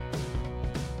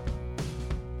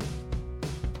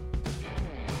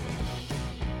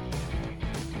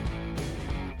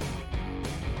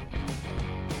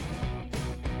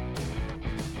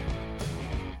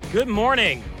Good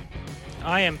morning.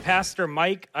 I am Pastor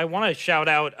Mike. I want to shout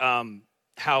out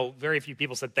how very few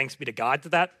people said thanks be to God to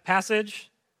that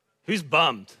passage. Who's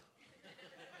bummed?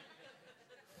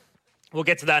 We'll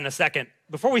get to that in a second.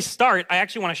 Before we start, I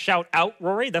actually want to shout out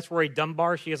Rory. That's Rory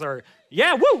Dunbar. She is our,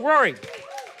 Rory.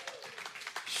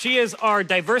 She is our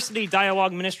diversity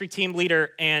dialogue ministry team leader,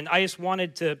 and I just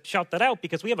wanted to shout that out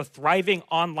because we have a thriving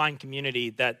online community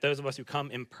that those of us who come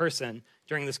in person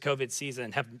during this COVID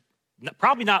season have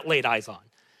probably not laid eyes on.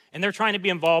 And they're trying to be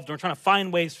involved, and we're trying to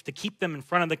find ways to keep them in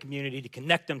front of the community, to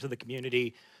connect them to the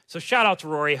community. So shout out to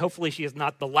Rory. Hopefully she is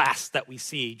not the last that we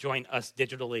see join us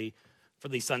digitally for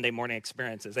these Sunday morning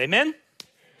experiences. Amen?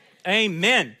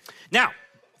 Amen. Now,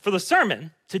 for the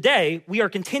sermon, today we are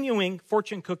continuing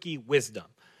Fortune Cookie Wisdom,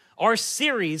 our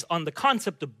series on the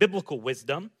concept of biblical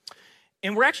wisdom.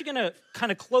 And we're actually going to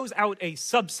kind of close out a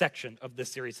subsection of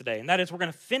this series today, and that is we're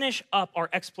going to finish up our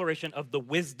exploration of the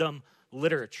wisdom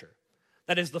literature.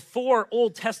 That is the 4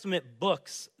 Old Testament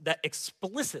books that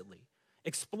explicitly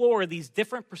explore these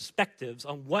different perspectives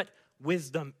on what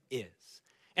wisdom is.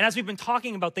 And as we've been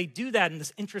talking about, they do that in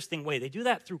this interesting way. They do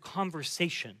that through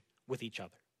conversation with each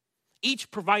other, each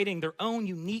providing their own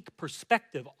unique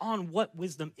perspective on what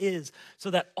wisdom is, so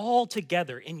that all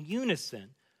together in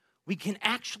unison, we can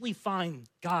actually find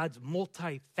God's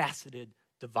multifaceted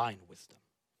divine wisdom.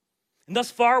 And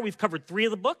thus far, we've covered 3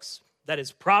 of the books. That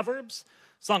is Proverbs,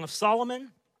 Song of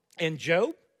Solomon, and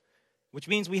Job, which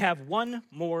means we have 1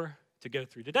 more to go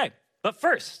through today. But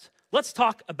first, let's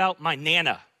talk about my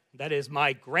Nana. That is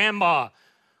my grandma.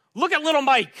 Look at little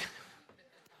Mike.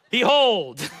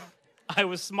 Behold, I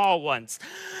was small once.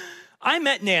 I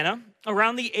met Nana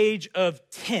around the age of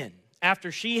 10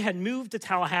 after she had moved to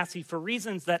Tallahassee for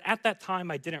reasons that at that time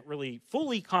I didn't really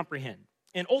fully comprehend.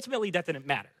 And ultimately that didn't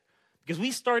matter because we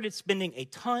started spending a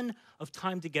ton of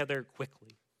time together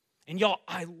quickly. And y'all,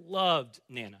 I loved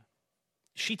Nana.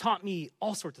 She taught me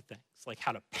all sorts of things, like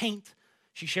how to paint.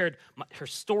 She shared her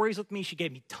stories with me. She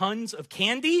gave me tons of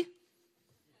candy.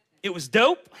 It was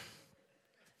dope.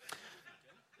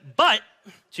 But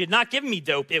she had not given me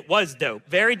dope. It was dope.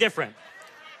 Very different.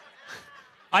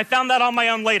 I found that on my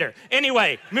own later.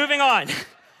 Anyway, moving on.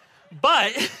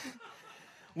 But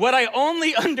what I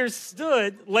only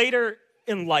understood later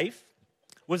in life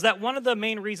was that one of the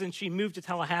main reasons she moved to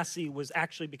Tallahassee was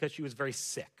actually because she was very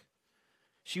sick.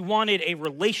 She wanted a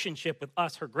relationship with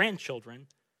us, her grandchildren,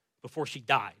 before she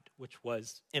died, which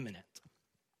was imminent.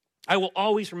 I will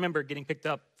always remember getting picked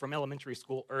up from elementary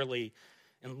school early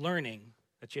and learning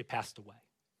that she had passed away.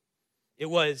 It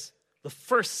was the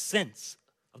first sense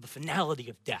of the finality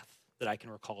of death that I can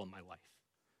recall in my life.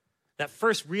 That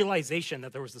first realization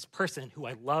that there was this person who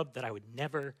I loved that I would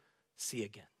never see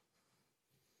again.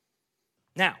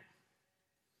 Now,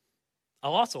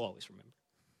 I'll also always remember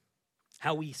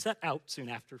how we set out soon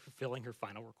after fulfilling her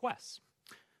final requests,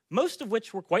 most of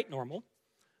which were quite normal,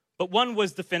 but one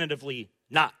was definitively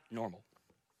not normal.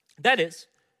 That is,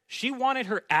 she wanted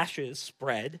her ashes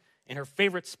spread in her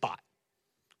favorite spot,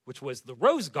 which was the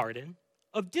Rose Garden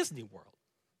of Disney World.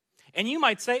 And you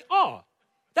might say, oh,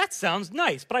 that sounds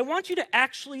nice, but I want you to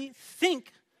actually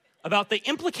think about the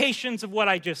implications of what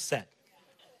I just said.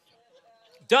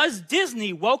 Does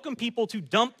Disney welcome people to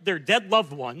dump their dead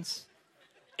loved ones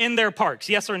in their parks?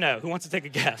 Yes or no? Who wants to take a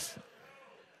guess?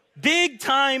 Big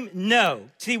time no.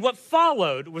 See, what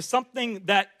followed was something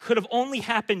that could have only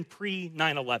happened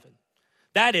pre-9/11.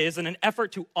 That is, in an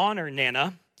effort to honor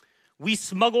Nana, we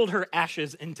smuggled her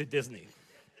ashes into Disney.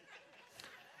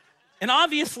 And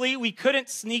obviously, we couldn't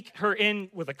sneak her in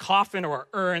with a coffin or an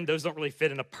urn. Those don't really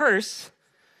fit in a purse.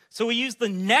 So we used the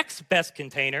next best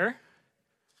container,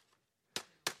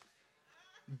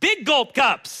 Big Gulp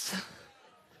cups.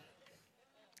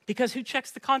 Because who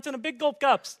checks the content of Big Gulp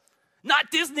cups? Not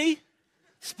Disney.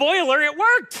 Spoiler, it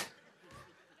worked.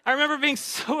 I remember being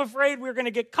so afraid we were going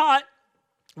to get caught.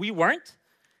 We weren't.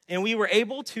 And we were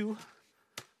able to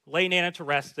lay Nana to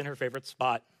rest in her favorite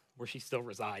spot where she still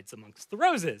resides amongst the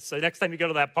roses. So next time you go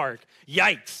to that park,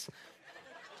 yikes.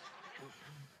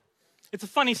 It's a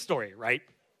funny story, right?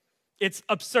 It's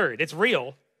absurd. It's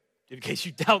real, in case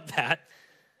you doubt that.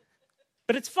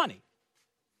 But it's funny.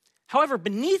 However,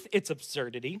 beneath its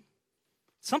absurdity,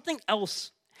 something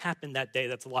else happened that day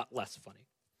that's a lot less funny.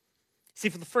 See,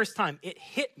 for the first time, it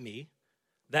hit me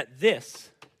that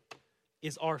this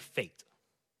is our fate.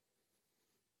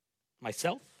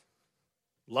 Myself,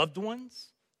 loved ones,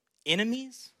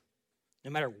 enemies,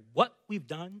 no matter what we've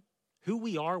done, who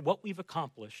we are, what we've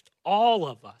accomplished, all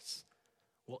of us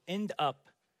will end up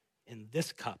in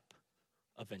this cup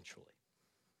eventually.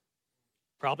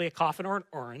 Probably a coffin or an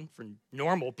urn for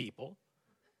normal people,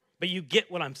 but you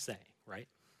get what I'm saying, right?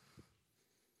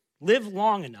 live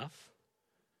long enough,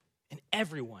 and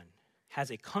everyone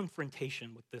has a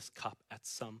confrontation with this cup at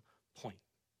some point.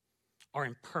 Our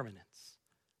impermanence,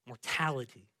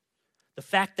 mortality, the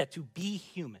fact that to be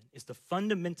human is to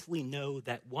fundamentally know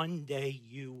that one day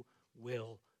you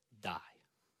will die.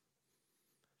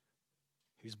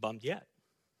 Who's bummed yet?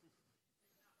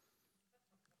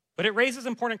 But it raises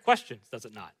important questions, does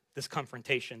it not? This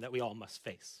confrontation that we all must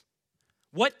face.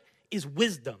 What is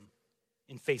wisdom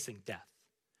in facing death?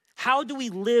 How do we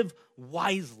live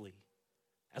wisely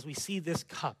as we see this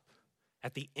cup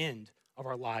at the end of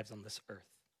our lives on this earth?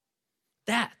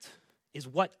 That is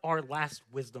what our last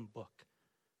wisdom book,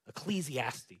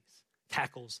 Ecclesiastes,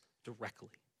 tackles directly,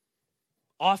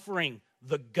 offering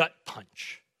the gut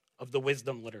punch of the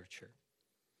wisdom literature.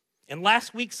 And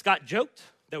last week, Scott joked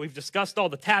that we've discussed all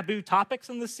the taboo topics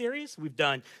in this series. We've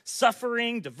done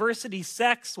suffering, diversity,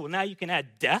 sex. Well, now you can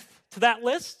add death to that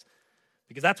list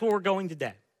because that's where we're going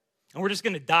today. And we're just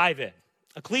going to dive in.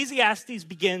 Ecclesiastes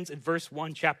begins in verse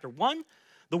 1, chapter 1.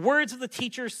 The words of the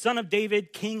teacher, son of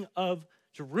David, king of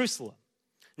Jerusalem.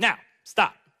 Now,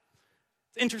 stop.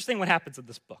 It's interesting what happens in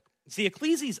this book. See,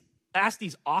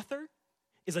 Ecclesiastes' author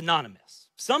is anonymous.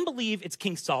 Some believe it's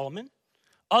King Solomon.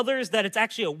 Others that it's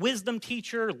actually a wisdom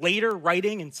teacher later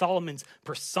writing in Solomon's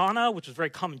persona, which was a very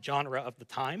common genre of the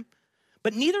time.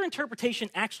 But neither interpretation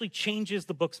actually changes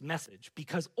the book's message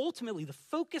because ultimately the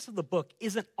focus of the book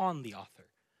isn't on the author.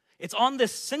 It's on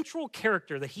this central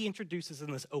character that he introduces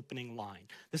in this opening line,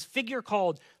 this figure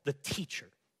called the teacher.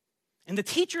 And the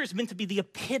teacher is meant to be the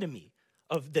epitome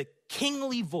of the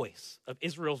kingly voice of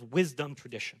Israel's wisdom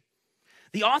tradition.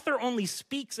 The author only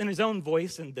speaks in his own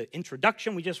voice in the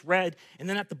introduction we just read, and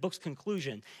then at the book's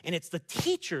conclusion. And it's the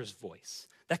teacher's voice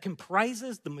that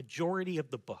comprises the majority of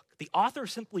the book. The author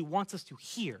simply wants us to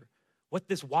hear what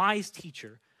this wise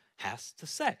teacher has to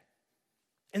say.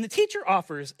 And the teacher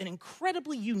offers an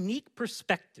incredibly unique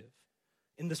perspective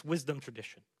in this wisdom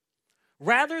tradition.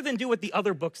 Rather than do what the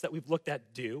other books that we've looked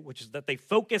at do, which is that they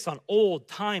focus on old,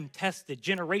 time-tested,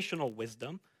 generational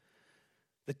wisdom,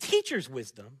 the teacher's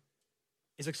wisdom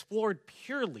is explored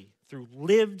purely through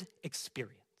lived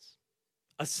experience.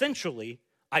 Essentially,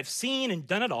 I've seen and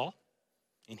done it all,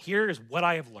 and here is what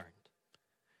I have learned.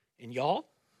 And y'all,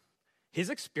 his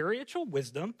experiential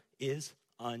wisdom is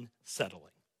unsettling.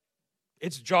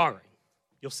 It's jarring.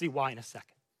 You'll see why in a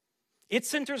second. It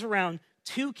centers around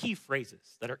two key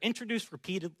phrases that are introduced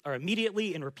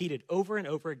immediately and repeated over and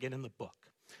over again in the book.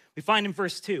 We find in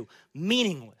verse 2,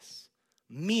 meaningless,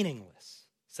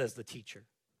 says the teacher.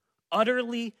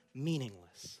 Utterly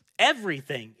meaningless.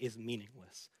 Everything is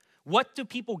meaningless. What do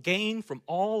people gain from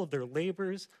all of their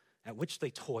labors at which they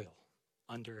toil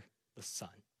under the sun?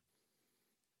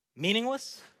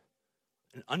 Meaningless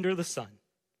and under the sun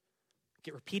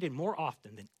get repeated more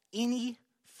often than any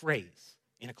phrase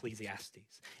in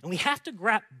Ecclesiastes. And we have to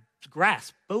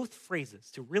grasp both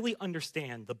phrases to really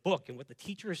understand the book and what the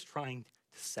teacher is trying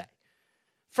to say.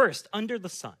 First, under the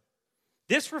sun.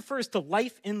 This refers to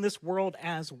life in this world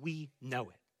as we know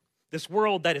it. This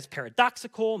world that is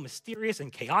paradoxical, mysterious,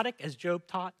 and chaotic, as Job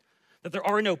taught. That there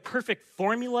are no perfect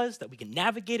formulas that we can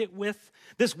navigate it with.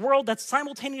 This world that's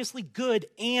simultaneously good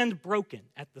and broken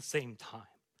at the same time.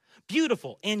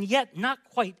 Beautiful, and yet not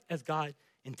quite as God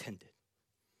intended.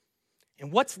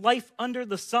 And what's life under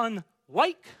the sun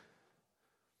like?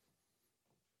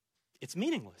 It's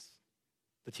meaningless,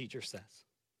 the teacher says.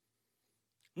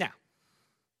 Now,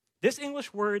 this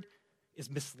English word is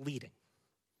misleading.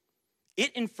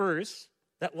 It infers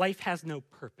that life has no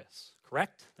purpose,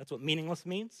 correct? That's what meaningless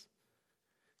means.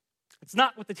 It's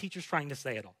not what the teacher's trying to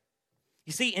say at all.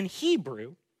 You see, in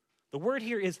Hebrew, the word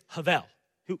here is havel.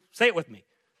 Say it with me.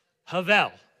 Havel.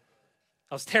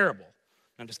 That was terrible.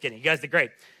 I'm just kidding. You guys did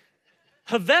great.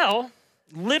 Havel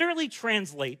literally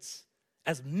translates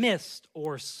as mist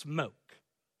or smoke.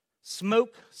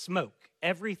 Smoke, smoke.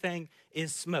 Everything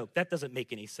is smoke. That doesn't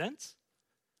make any sense.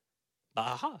 But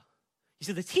aha. You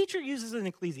see, the teacher uses it in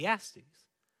Ecclesiastes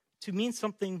to mean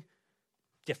something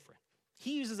different.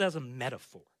 He uses it as a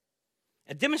metaphor.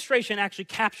 A demonstration actually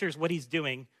captures what he's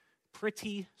doing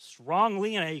pretty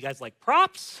strongly. And I know you guys like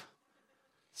props.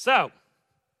 So,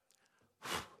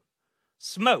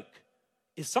 smoke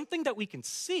is something that we can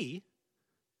see,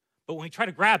 but when we try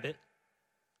to grab it,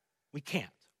 we can't,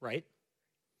 right?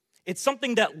 It's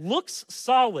something that looks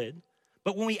solid,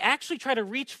 but when we actually try to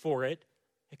reach for it,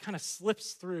 it kind of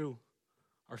slips through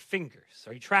our fingers.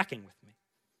 Are you tracking with me?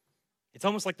 It's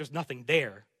almost like there's nothing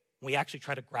there when we actually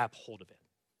try to grab hold of it.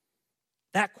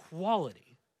 That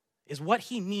quality is what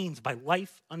he means by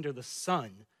life under the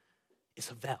sun is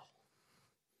havel.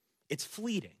 It's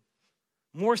fleeting.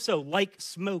 More so, like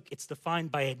smoke, it's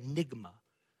defined by enigma,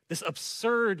 this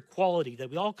absurd quality that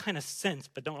we all kind of sense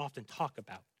but don't often talk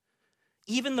about.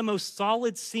 Even the most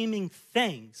solid-seeming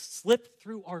things slip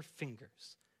through our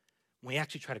fingers when we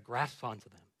actually try to grasp onto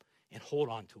them and hold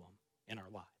on to them in our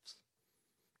lives.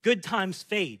 Good times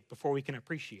fade before we can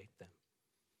appreciate them.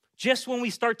 Just when we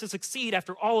start to succeed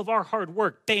after all of our hard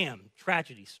work, bam,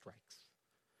 tragedy strikes.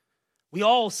 We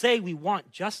all say we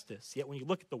want justice, yet when you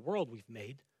look at the world we've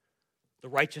made, the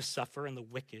righteous suffer and the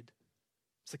wicked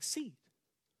succeed.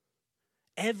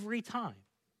 Every time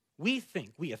we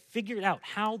think we have figured out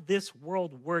how this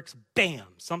world works, bam,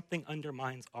 something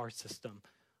undermines our system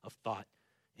of thought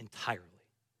entirely.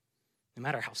 No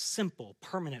matter how simple,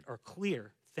 permanent, or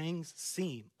clear things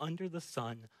seem under the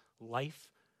sun, life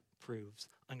proves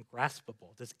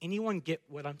ungraspable. Does anyone get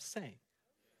what I'm saying?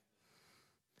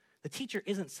 The teacher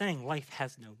isn't saying life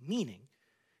has no meaning.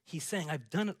 He's saying, I've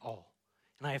done it all,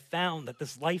 and I have found that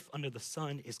this life under the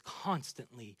sun is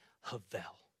constantly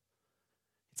Havel.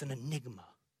 It's an enigma.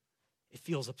 It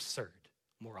feels absurd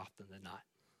more often than not.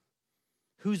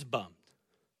 Who's bummed?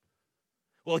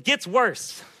 Well, it gets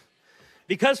worse.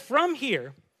 Because from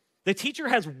here, the teacher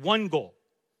has one goal,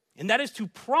 and that is to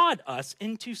prod us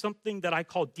into something that I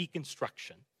call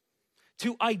deconstruction,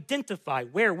 to identify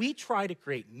where we try to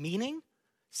create meaning,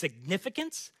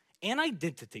 significance, and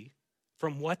identity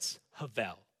from what's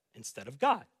Havel instead of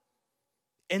God.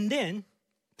 And then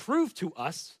prove to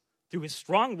us through his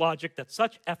strong logic that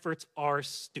such efforts are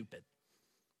stupid,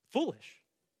 foolish,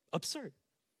 absurd,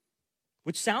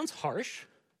 which sounds harsh,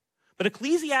 but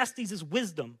Ecclesiastes is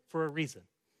wisdom for a reason.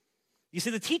 You see,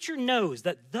 the teacher knows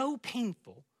that though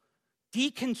painful,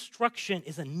 deconstruction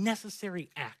is a necessary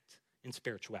act in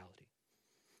spirituality.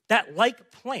 That like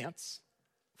plants,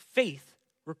 faith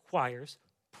requires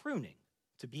pruning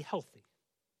to be healthy.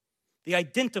 The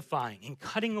identifying and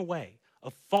cutting away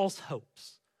of false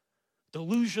hopes,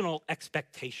 delusional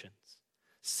expectations,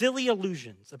 silly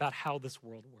illusions about how this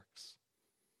world works.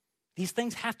 These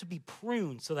things have to be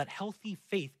pruned so that healthy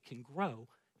faith can grow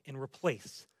and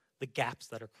replace the gaps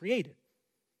that are created.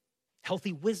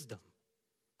 Healthy wisdom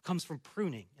comes from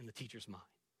pruning in the teacher's mind.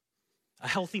 A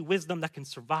healthy wisdom that can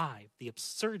survive the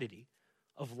absurdity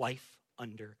of life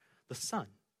under the sun.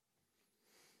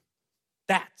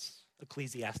 That's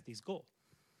Ecclesiastes' goal.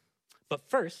 But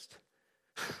first,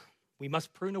 we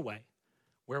must prune away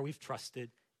where we've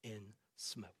trusted in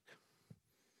smoke.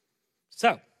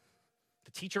 So,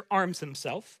 the teacher arms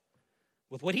himself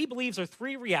with what he believes are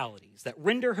three realities that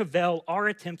render Havel our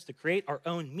attempts to create our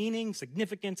own meaning,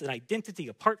 significance, and identity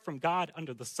apart from God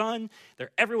under the sun.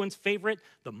 They're everyone's favorite: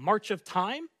 the march of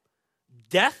time,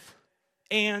 death,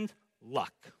 and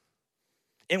luck.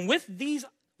 And with these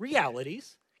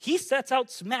realities, he sets out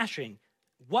smashing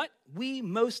what we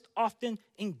most often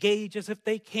engage as if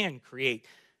they can create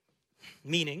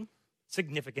meaning,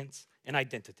 significance, and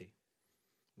identity.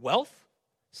 Wealth,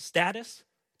 status,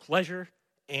 pleasure,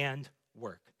 and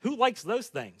work. Who likes those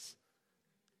things?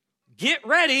 Get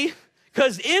ready,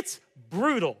 because it's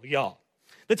brutal, y'all.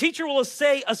 The teacher will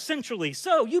say essentially,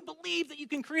 so you believe that you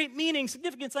can create meaning,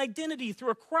 significance, identity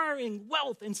through acquiring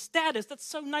wealth and status. That's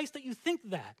so nice that you think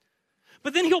that.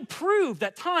 But then he'll prove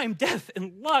that time, death,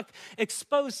 and luck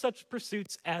expose such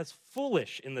pursuits as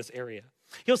foolish in this area.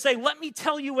 He'll say, let me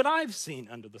tell you what I've seen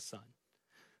under the sun.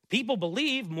 People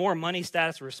believe more money,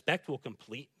 status, or respect will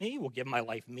complete me, will give my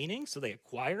life meaning, so they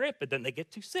acquire it, but then they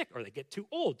get too sick or they get too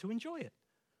old to enjoy it.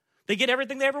 They get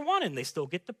everything they ever wanted, and they still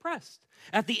get depressed.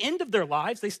 At the end of their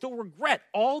lives, they still regret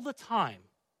all the time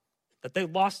that they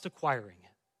lost acquiring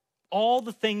it, all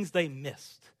the things they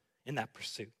missed in that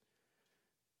pursuit.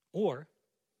 Or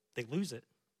they lose it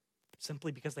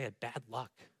simply because they had bad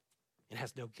luck and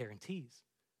has no guarantees.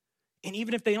 And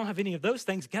even if they don't have any of those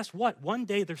things, guess what? One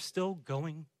day they're still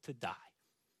going to die.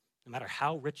 No matter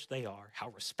how rich they are, how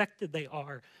respected they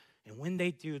are, and when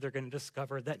they do, they're going to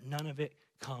discover that none of it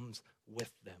comes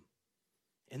with them.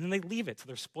 And then they leave it to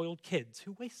their spoiled kids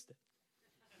who waste it.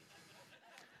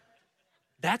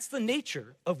 That's the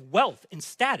nature of wealth and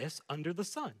status under the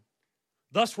sun.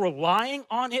 Thus, relying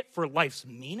on it for life's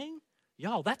meaning,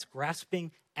 y'all, that's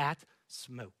grasping at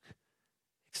smoke,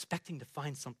 expecting to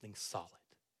find something solid.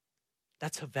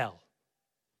 That's Havel.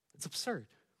 It's absurd.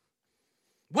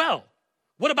 Well,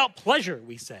 what about pleasure,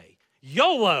 we say?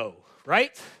 YOLO,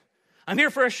 right? I'm here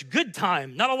for a good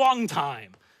time, not a long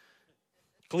time.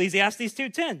 Ecclesiastes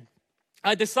 2:10.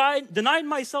 I denied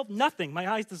myself nothing my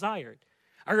eyes desired.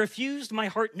 I refused my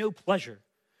heart no pleasure.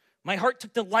 My heart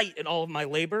took delight in all of my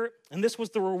labor, and this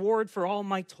was the reward for all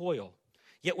my toil.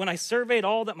 Yet when I surveyed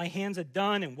all that my hands had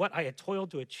done and what I had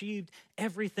toiled to achieve,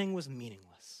 everything was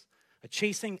meaningless. a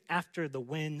chasing after the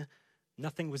wind.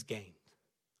 Nothing was gained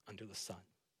under the sun.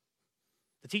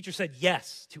 The teacher said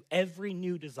yes to every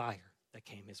new desire that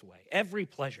came his way, every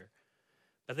pleasure.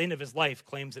 By the end of his life,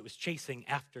 claims it was chasing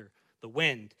after the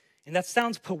wind. And that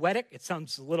sounds poetic. It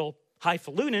sounds a little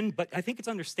highfalutin, but I think it's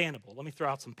understandable. Let me throw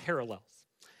out some parallels.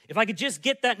 If I could just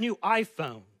get that new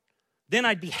iPhone, then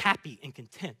I'd be happy and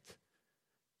content.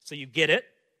 So you get it,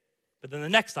 but then the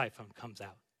next iPhone comes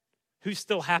out. Who's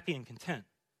still happy and content?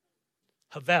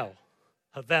 Havel,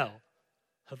 Havel,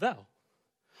 Havel.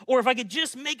 Or if I could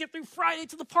just make it through Friday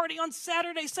to the party on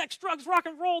Saturday, sex, drugs, rock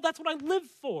and roll, that's what I live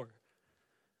for.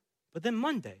 But then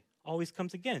Monday always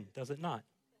comes again, does it not?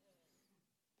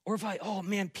 Or if oh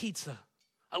man, pizza.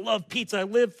 I love pizza, I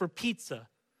live for pizza.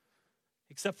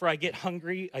 Except for I get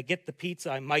hungry, I get the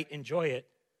pizza, I might enjoy it,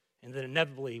 and then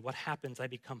inevitably what happens, I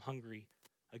become hungry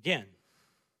again.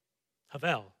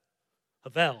 Havel,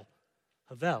 Havel,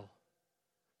 Havel.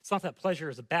 It's not that pleasure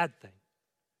is a bad thing,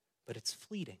 but it's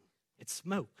fleeting. It's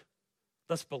smoke.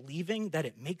 Thus believing that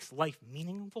it makes life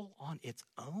meaningful on its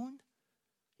own,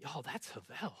 y'all, that's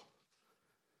Havel.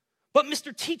 But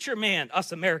Mr. Teacher Man,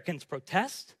 us Americans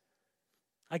protest.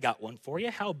 I got one for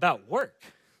you. How about work?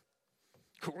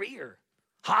 Career,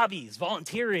 hobbies,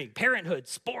 volunteering, parenthood,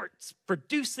 sports,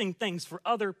 producing things for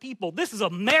other people. This is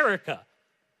America.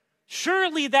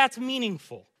 Surely that's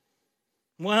meaningful.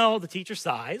 Well, the teacher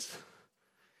sighs,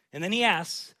 and then he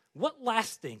asks, what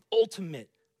lasting, ultimate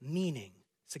meaning,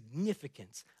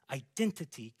 significance,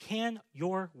 identity can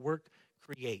your work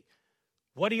create?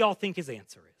 What do y'all think his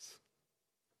answer is?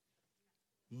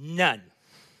 None.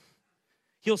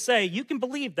 He'll say, you can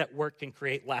believe that work can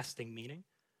create lasting meaning,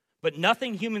 but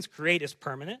nothing humans create is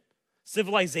permanent.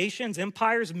 Civilizations,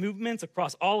 empires, movements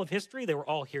across all of history, they were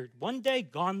all here one day,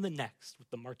 gone the next with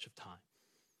the march of time.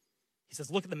 He says,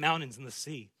 look at the mountains and the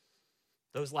sea.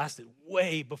 Those lasted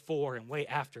way before and way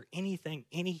after anything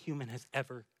any human has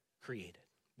ever created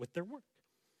with their work.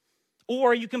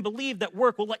 Or you can believe that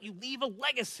work will let you leave a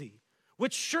legacy,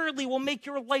 which surely will make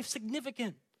your life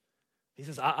significant. He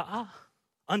says,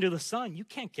 under the sun, you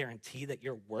can't guarantee that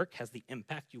your work has the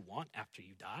impact you want after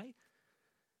you die.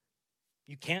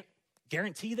 You can't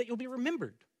guarantee that you'll be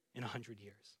remembered in 100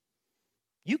 years.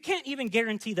 You can't even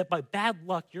guarantee that by bad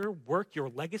luck, your work, your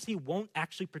legacy won't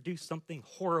actually produce something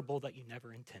horrible that you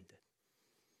never intended.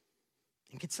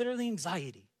 And consider the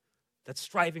anxiety that's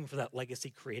striving for that legacy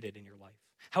created in your life.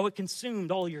 How it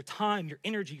consumed all your time, your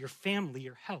energy, your family,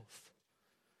 your health.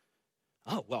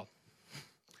 Oh, well,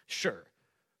 sure.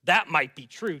 That might be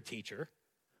true, teacher,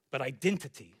 but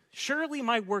identity. Surely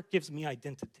my work gives me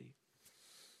identity.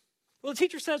 Well, the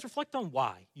teacher says, reflect on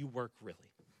why you work really.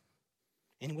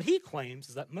 And what he claims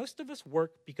is that most of us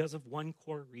work because of one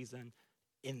core reason,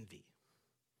 envy.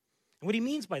 And what he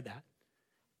means by that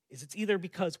is it's either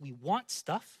because we want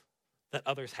stuff that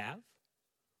others have,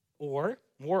 or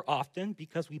more often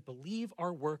because we believe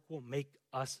our work will make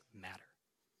us matter.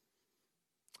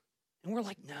 And we're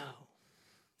like, no,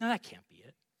 that can't be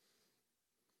it.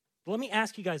 But let me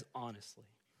ask you guys honestly,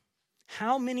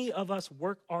 how many of us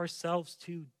work ourselves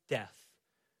to death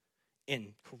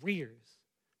in careers,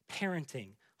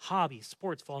 parenting, hobbies,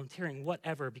 sports, volunteering,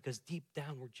 whatever, because deep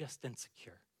down we're just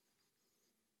insecure?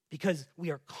 Because we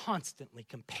are constantly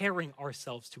comparing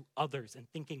ourselves to others and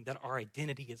thinking that our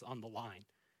identity is on the line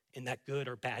in that good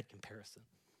or bad comparison.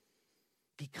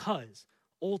 Because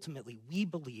ultimately we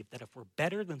believe that if we're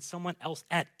better than someone else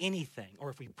at anything, or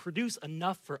if we produce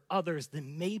enough for others,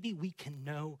 then maybe we can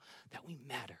know that we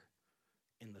matter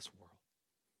in this world.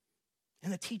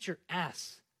 And the teacher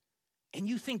asks, and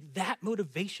you think that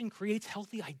motivation creates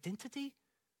healthy identity?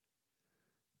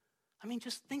 I mean,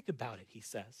 just think about it, he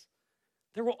says.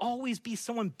 There will always be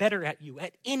someone better at you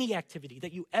at any activity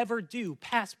that you ever do,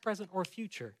 past, present, or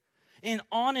future. And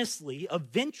honestly,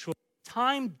 eventually,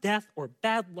 time, death, or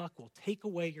bad luck will take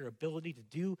away your ability to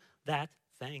do that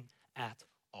thing at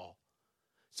all.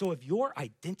 So if your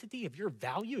identity, if your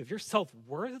value, if your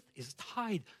self-worth is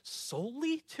tied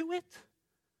solely to it,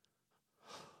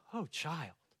 oh,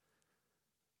 child,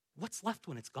 what's left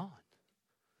when it's gone?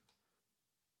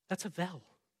 That's Havel,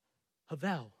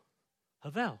 Havel,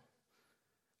 Havel.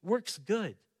 Work's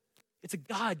good. It's a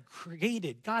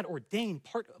God-created, God-ordained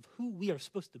part of who we are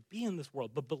supposed to be in this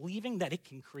world, but believing that it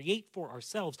can create for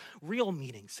ourselves real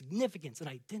meaning, significance, and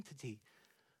identity,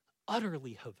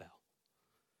 utterly Havel.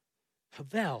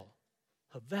 Havel,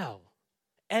 Havel.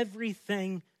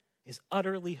 Everything is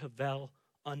utterly Havel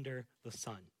under the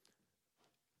sun.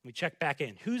 We check back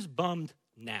in. Who's bummed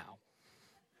now?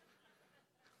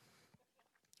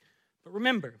 But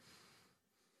remember,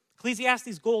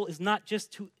 Ecclesiastes' goal is not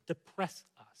just to depress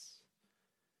us.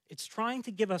 It's trying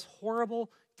to give us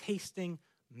horrible tasting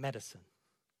medicine.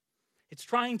 It's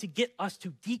trying to get us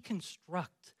to deconstruct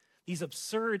these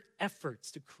absurd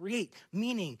efforts to create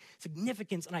meaning,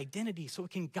 significance, and identity so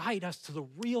it can guide us to the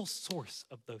real source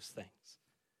of those things.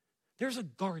 There's a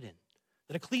garden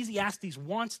that Ecclesiastes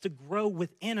wants to grow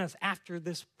within us after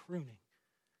this pruning.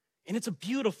 And it's a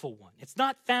beautiful one. It's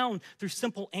not found through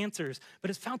simple answers, but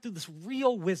it's found through this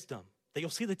real wisdom that you'll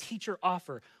see the teacher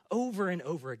offer over and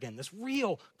over again. This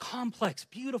real, complex,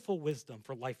 beautiful wisdom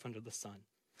for life under the sun.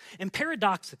 And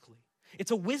paradoxically,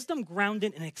 it's a wisdom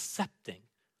grounded in accepting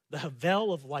the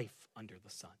havel of life under the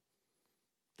sun.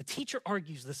 The teacher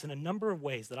argues this in a number of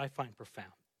ways that I find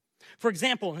profound. For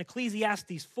example, in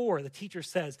Ecclesiastes 4, the teacher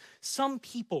says, some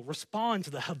people respond to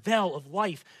the havel of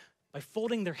life by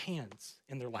folding their hands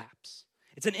in their laps.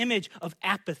 It's an image of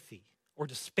apathy or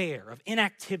despair, of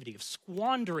inactivity, of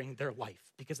squandering their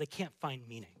life because they can't find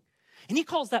meaning. And he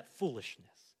calls that foolishness.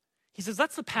 He says,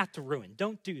 that's the path to ruin.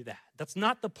 Don't do that. That's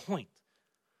not the point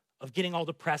of getting all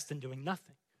depressed and doing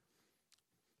nothing.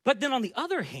 But then on the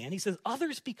other hand, he says,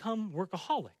 others become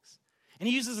workaholics. And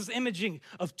he uses this imaging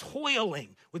of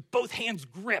toiling with both hands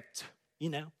gripped,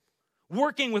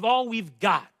 working with all we've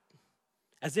got,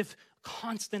 as if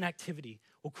constant activity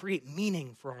will create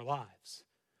meaning for our lives,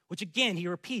 which again, he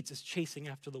repeats, is chasing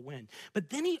after the wind. But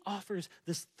then he offers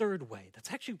this third way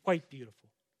that's actually quite beautiful.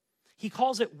 He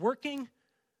calls it working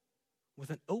with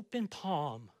an open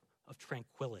palm of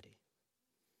tranquility.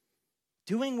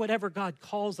 Doing whatever God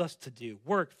calls us to do,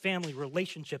 work, family,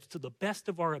 relationships, to the best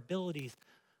of our abilities,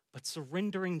 but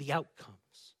surrendering the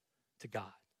outcomes to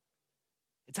God.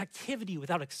 It's activity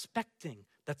without expecting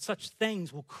that such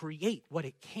things will create what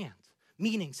it can't,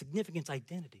 meaning, significance,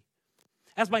 identity.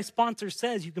 As my sponsor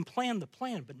says, you can plan the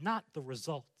plan, but not the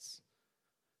results.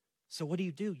 So what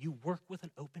do? You work with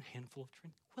an open handful of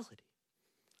tranquility.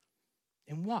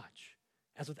 And watch,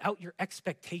 as without your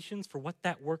expectations for what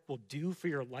that work will do for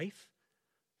your life,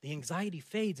 the anxiety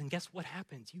fades, and guess what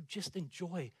happens? You just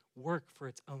enjoy work for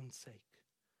its own sake.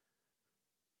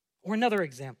 Or another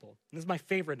example, and this is my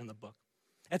favorite in the book.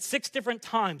 At 6 different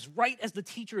times, right as the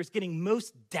teacher is getting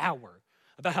most dour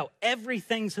about how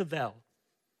everything's havel,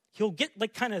 he'll get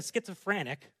kind of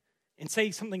schizophrenic and say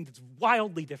something that's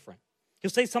wildly different. He'll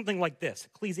say something like this,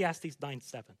 Ecclesiastes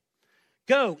 9:7.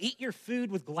 Go, eat your food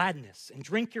with gladness and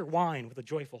drink your wine with a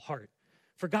joyful heart,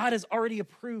 for God has already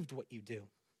approved what you do.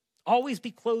 Always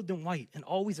be clothed in white and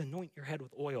always anoint your head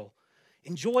with oil.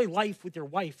 Enjoy life with your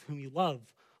wife whom you love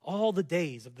all the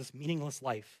days of this meaningless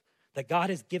life that God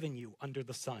has given you under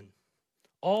the sun.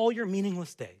 All your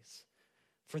meaningless days,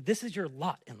 for this is your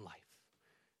lot in life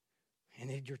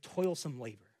and in your toilsome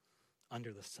labor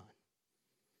under the sun.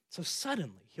 So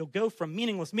suddenly he'll go from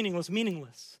meaningless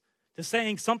to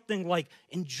saying something like,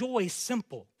 enjoy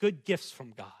simple, good gifts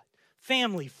from God,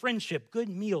 family, friendship, good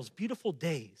meals, beautiful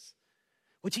days,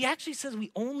 which he actually says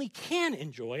we only can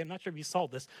enjoy, I'm not sure if you saw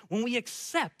this, when we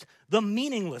accept the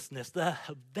meaninglessness, the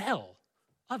havel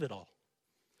of it all,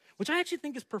 which I actually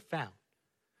think is profound.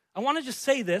 I want to just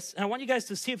say this, and I want you guys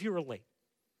to see if you relate.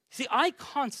 See, I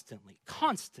constantly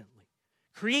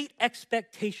create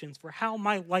expectations for how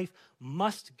my life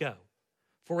must go,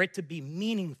 for it to be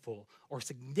meaningful or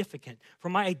significant, for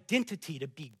my identity to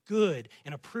be good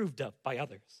and approved of by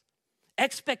others.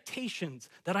 Expectations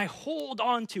that I hold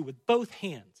on to with both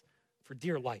hands for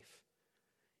dear life,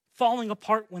 falling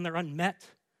apart when they're unmet,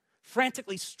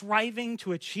 frantically striving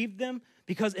to achieve them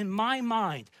because in my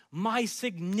mind, my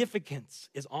significance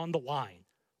is on the line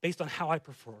based on how I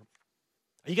perform.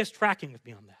 Are you guys tracking with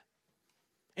me on that?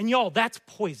 And y'all, that's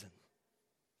poison.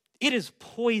 It is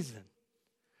poison.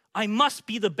 I must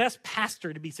be the best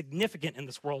pastor to be significant in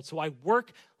this world, so I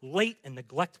work late and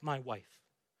neglect my wife.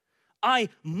 I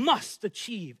must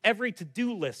achieve every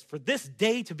to-do list for this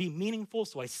day to be meaningful,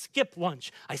 so I skip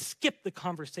lunch. I skip the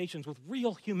conversations with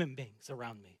real human beings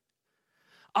around me.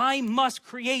 I must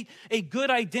create a good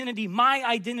identity, my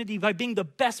identity, by being the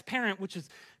best parent, which is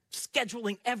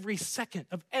scheduling every second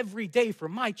of every day for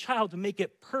my child to make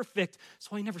it perfect,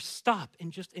 so I never stop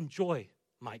and just enjoy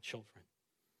my children.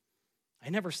 I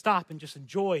never stop and just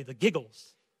enjoy the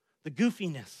giggles, the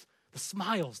goofiness, the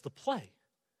smiles, the play.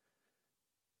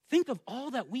 Think of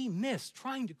all that we miss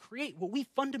trying to create what we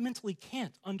fundamentally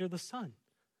can't under the sun.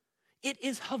 It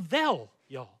is havel,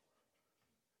 y'all.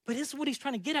 But this is what he's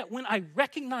trying to get at. When I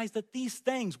recognize that these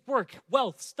things, work,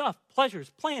 wealth, stuff,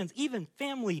 pleasures, plans, even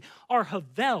family, are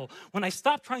havel, when I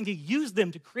stop trying to use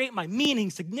them to create my meaning,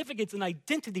 significance, and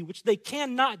identity, which they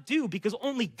cannot do because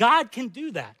only God can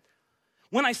do that.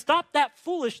 When I stop that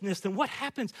foolishness, then what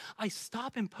happens? I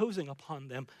stop imposing upon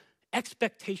them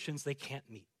expectations they can't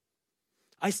meet.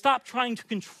 I stop trying to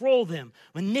control them,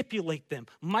 manipulate them,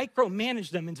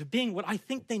 micromanage them into being what I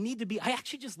think they need to be. I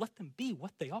actually just let them be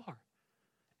what they are,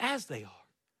 as they are.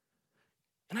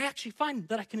 And I actually find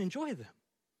that I can enjoy them.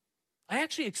 I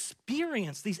actually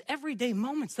experience these everyday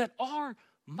moments that are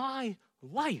my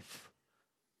life.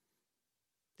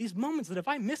 These moments that if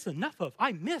I miss enough of,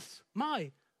 I miss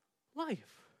my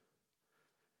life.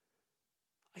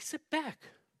 I sit back,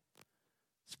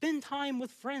 spend time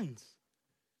with friends,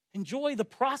 enjoy the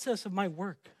process of my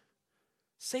work,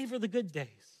 savor the good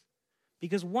days,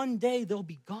 because one day they'll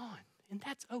be gone, and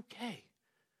that's okay,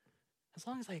 as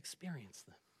long as I experience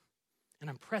them and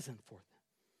I'm present for them.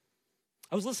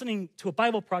 I was listening to a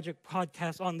Bible Project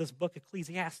podcast on this book,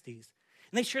 Ecclesiastes,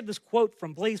 and they shared this quote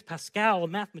from Blaise Pascal, a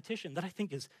mathematician, that I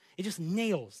think it just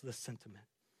nails this sentiment.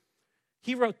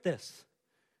 He wrote this: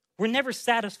 "We're never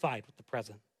satisfied with the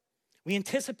present. We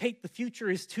anticipate the future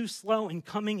is too slow in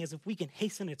coming as if we can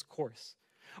hasten its course.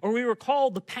 Or we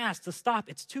recall the past to stop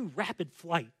its too rapid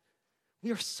flight.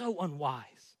 We are so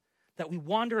unwise that we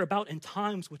wander about in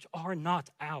times which are not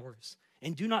ours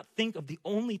and do not think of the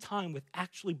only time which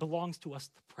actually belongs to us,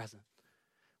 the present.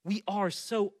 We are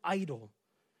so idle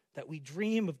that we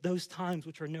dream of those times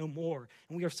which are no more,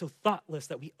 and we are so thoughtless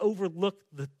that we overlook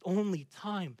the only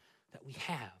time that we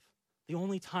have, the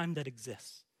only time that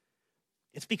exists.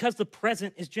 It's because the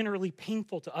present is generally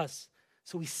painful to us,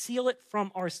 so we seal it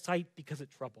from our sight because it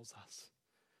troubles us.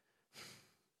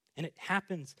 And it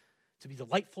happens to be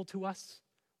delightful to us,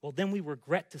 well, then we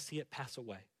regret to see it pass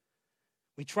away.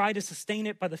 We try to sustain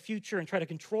it by the future and try to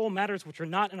control matters which are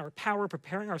not in our power,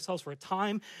 preparing ourselves for a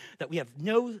time that we have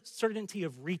no certainty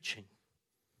of reaching.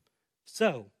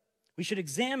 So, we should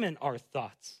examine our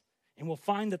thoughts, and we'll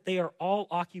find that they are all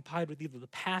occupied with either the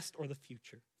past or the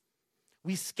future.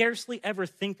 We scarcely ever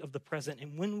think of the present,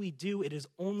 and when we do, it is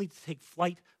only to take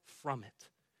flight from it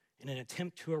in an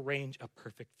attempt to arrange a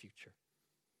perfect future.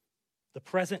 The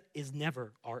present is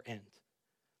never our end.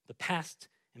 The past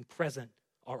and present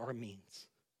are our means.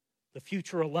 The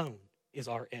future alone is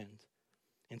our end.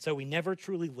 And so we never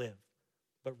truly live,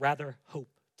 but rather hope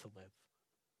to live.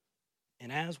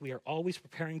 And as we are always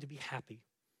preparing to be happy,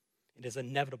 it is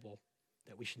inevitable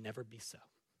that we should never be so.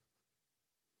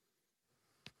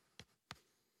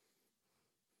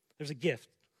 There's a gift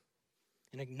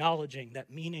in acknowledging that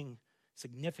meaning,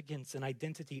 significance, and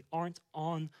identity aren't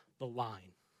on the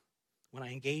line when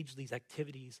I engage these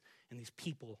activities and these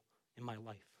people in my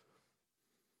life.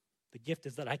 The gift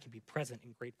is that I can be present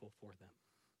and grateful for them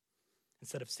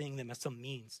instead of seeing them as some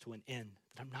means to an end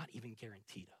that I'm not even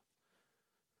guaranteed of.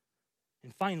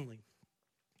 And finally,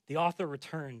 the author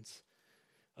returns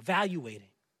evaluating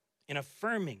and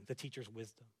affirming the teacher's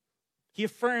wisdom. He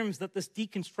affirms that this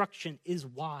deconstruction is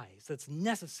wise, that's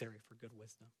necessary for good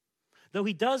wisdom. Though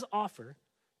he does offer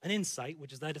an insight,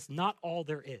 which is that it's not all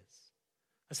there is.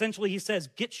 Essentially, he says,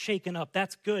 get shaken up,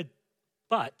 that's good,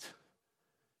 but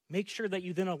make sure that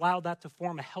you then allow that to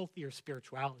form a healthier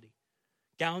spirituality,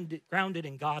 grounded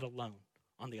in God alone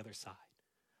on the other side.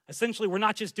 Essentially, we're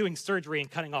not just doing surgery and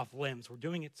cutting off limbs, we're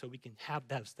doing it so we can have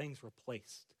those things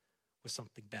replaced with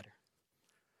something better.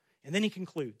 And then he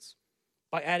concludes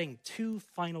by adding two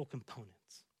final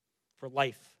components for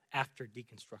life after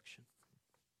deconstruction.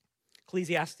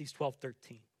 Ecclesiastes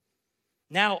 12:13.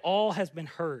 Now all has been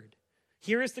heard.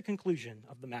 Here is the conclusion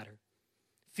of the matter.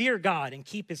 Fear God and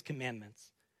keep his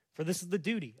commandments, for this is the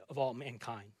duty of all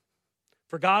mankind.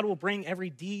 For God will bring every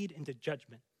deed into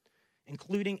judgment,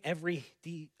 including every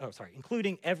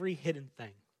hidden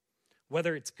thing,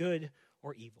 whether it's good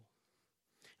or evil.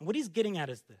 And what he's getting at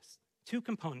is this: two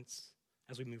components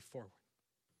as we move forward.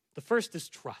 The first is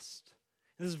trust.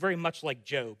 This is very much like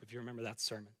Job, if you remember that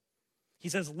sermon. He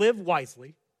says, live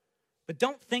wisely, but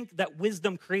don't think that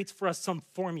wisdom creates for us some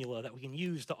formula that we can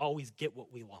use to always get what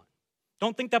we want.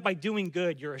 Don't think that by doing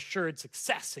good, you're assured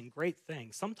success and great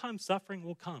things. Sometimes suffering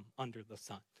will come under the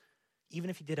sun, even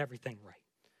if you did everything right.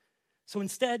 So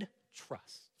instead,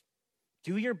 trust.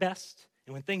 Do your best,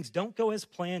 and when things don't go as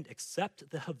planned, accept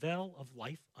the havel of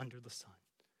life under the sun.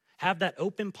 Have that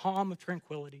open palm of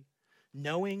tranquility,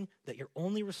 knowing that you're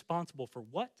only responsible for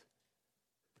what?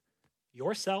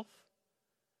 Yourself,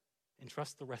 and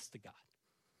trust the rest to God.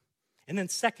 And then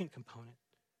second component,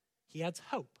 he adds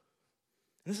hope.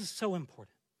 And this is so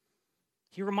important.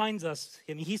 He reminds us,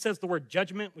 he says the word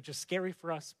judgment, which is scary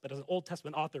for us, but as an Old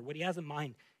Testament author, what he has in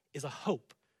mind is a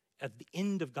hope at the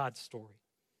end of God's story.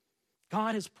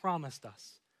 God has promised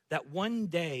us that one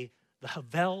day the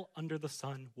havel under the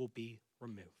sun will be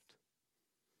removed.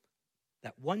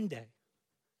 That one day,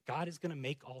 God is going to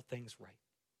make all things right.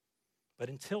 But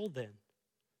until then,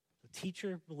 the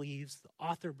teacher believes, the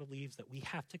author believes that we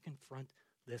have to confront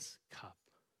this cup.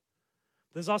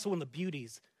 There's also one of the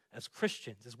beauties as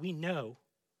Christians, as we know,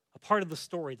 a part of the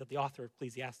story that the author of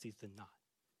Ecclesiastes did not,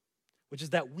 which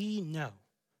is that we know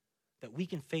that we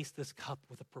can face this cup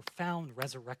with a profound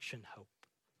resurrection hope.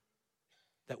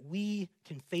 That we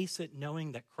can face it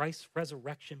knowing that Christ's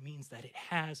resurrection means that it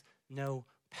has no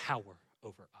power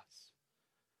over us.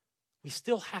 We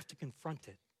still have to confront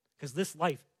it because this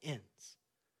life ends,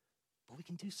 but we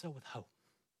can do so with hope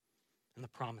and the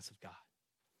promise of God.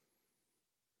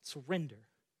 Surrender,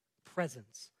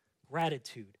 presence,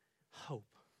 gratitude, hope.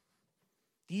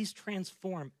 These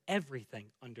transform everything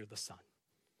under the sun.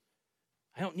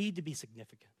 I don't need to be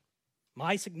significant.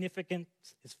 My significance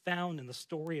is found in the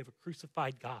story of a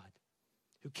crucified God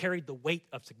who carried the weight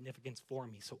of significance for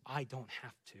me so I don't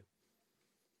have to.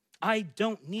 I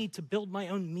don't need to build my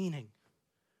own meaning.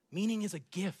 Meaning is a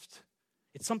gift.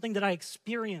 It's something that I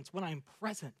experience when I'm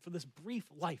present for this brief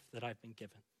life that I've been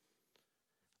given.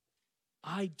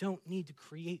 I don't need to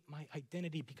create my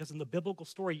identity because in the biblical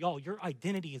story, y'all, your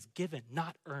identity is given,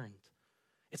 not earned.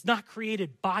 It's not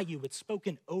created by you, it's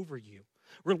spoken over you.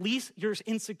 Release your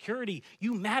insecurity.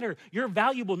 You matter. You're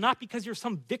valuable not because you're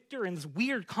some victor in this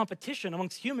weird competition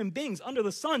amongst human beings under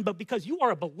the sun, but because you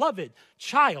are a beloved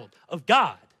child of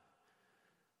God.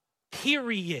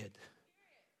 Period.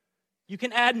 You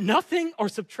can add nothing or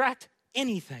subtract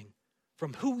anything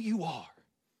from who you are.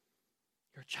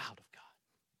 You're a child of God.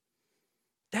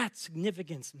 That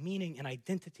significance, meaning, and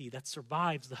identity that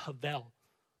survives the havel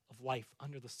of life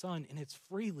under the sun, and it's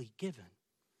freely given.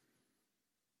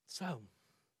 So,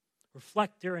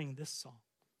 reflect during this song.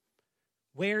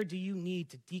 Where do you need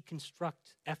to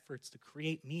deconstruct efforts to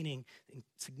create meaning, and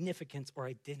significance, or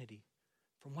identity?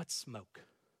 From what smoke?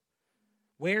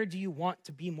 Where do you want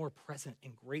to be more present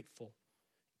and grateful,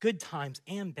 good times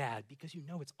and bad, because you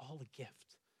know it's all a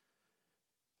gift?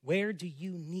 Where do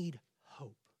you need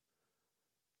hope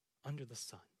under the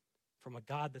sun from a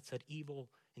God that said evil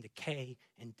and decay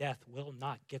and death will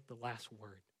not get the last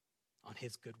word on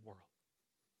his good world?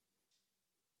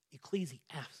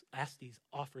 Ecclesiastes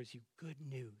offers you good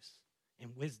news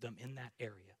and wisdom in that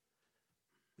area.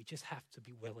 We just have to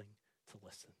be willing to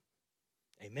listen.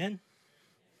 Amen?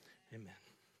 Amen.